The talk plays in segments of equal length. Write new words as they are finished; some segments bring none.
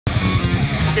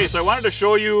Okay, so I wanted to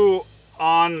show you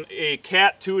on a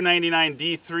Cat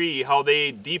 299D3 how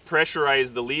they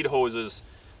depressurize the lead hoses.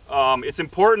 It's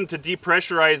important to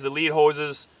depressurize the lead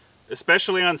hoses,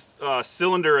 especially on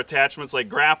cylinder attachments like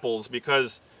grapples,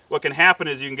 because what can happen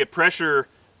is you can get pressure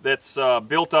that's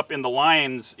built up in the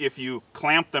lines if you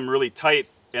clamp them really tight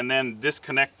and then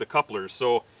disconnect the couplers.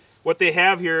 So what they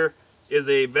have here is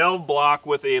a valve block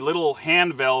with a little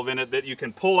hand valve in it that you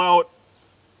can pull out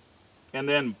and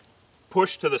then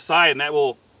push to the side, and that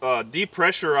will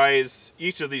depressurize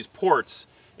each of these ports.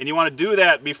 And you want to do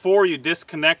that before you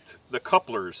disconnect the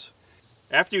couplers.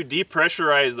 After you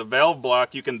depressurize the valve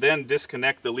block, you can then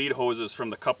disconnect the lead hoses from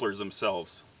the couplers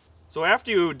themselves. So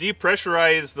after you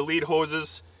depressurize the lead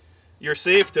hoses, you're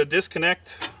safe to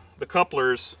disconnect the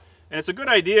couplers. And it's a good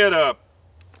idea to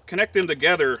connect them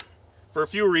together for a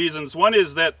few reasons. One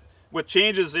is that with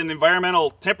changes in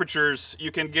environmental temperatures,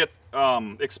 you can get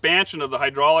expansion of the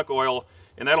hydraulic oil,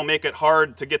 and that'll make it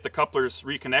hard to get the couplers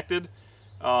reconnected.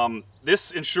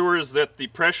 This ensures that the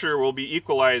pressure will be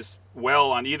equalized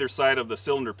well on either side of the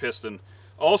cylinder piston.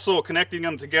 Also, connecting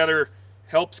them together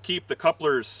helps keep the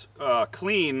couplers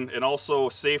clean and also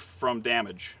safe from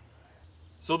damage.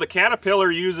 So the Caterpillar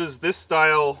uses this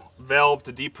style valve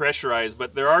to depressurize,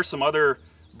 but there are some other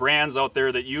brands out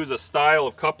there that use a style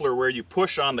of coupler where you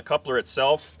push on the coupler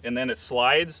itself and then it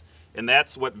slides, and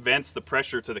that's what vents the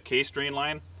pressure to the case drain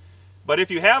line. But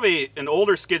if you have an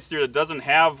older skid steer that doesn't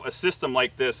have a system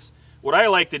like this, what I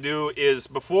like to do is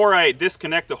before I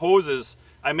disconnect the hoses,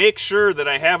 I make sure that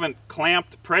I haven't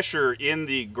clamped pressure in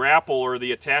the grapple or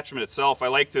the attachment itself. I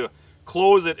like to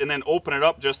close it and then open it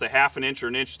up just a half an inch or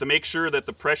an inch to make sure that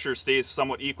the pressure stays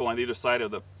somewhat equal on either side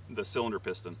of the cylinder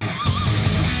piston.